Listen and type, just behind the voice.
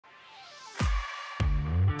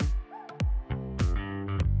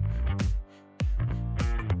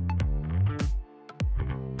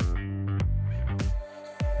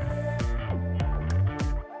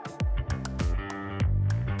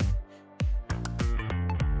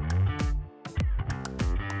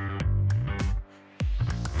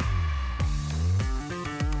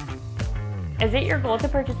Is it your goal to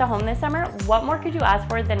purchase a home this summer? What more could you ask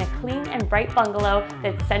for than a clean and bright bungalow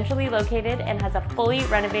that's centrally located and has a fully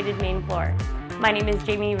renovated main floor? My name is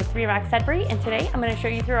Jamie with Remax Sudbury, and today I'm going to show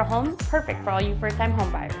you through a home perfect for all you first-time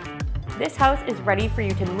homebuyers. This house is ready for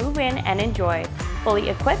you to move in and enjoy, fully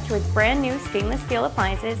equipped with brand new stainless steel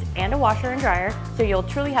appliances and a washer and dryer, so you'll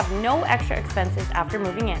truly have no extra expenses after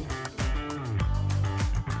moving in.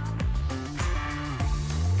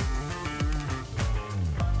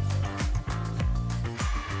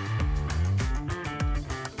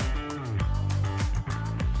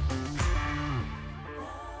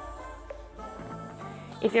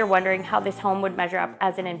 If you're wondering how this home would measure up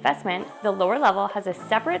as an investment, the lower level has a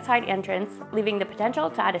separate side entrance, leaving the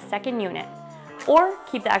potential to add a second unit. Or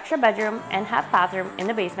keep the extra bedroom and half bathroom in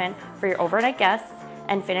the basement for your overnight guests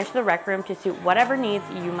and finish the rec room to suit whatever needs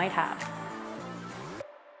you might have.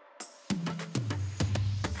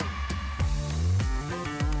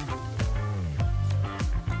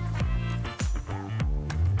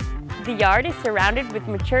 The yard is surrounded with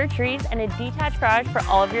mature trees and a detached garage for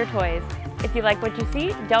all of your toys. If you like what you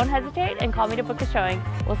see, don't hesitate and call me to book a showing.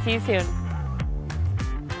 We'll see you soon.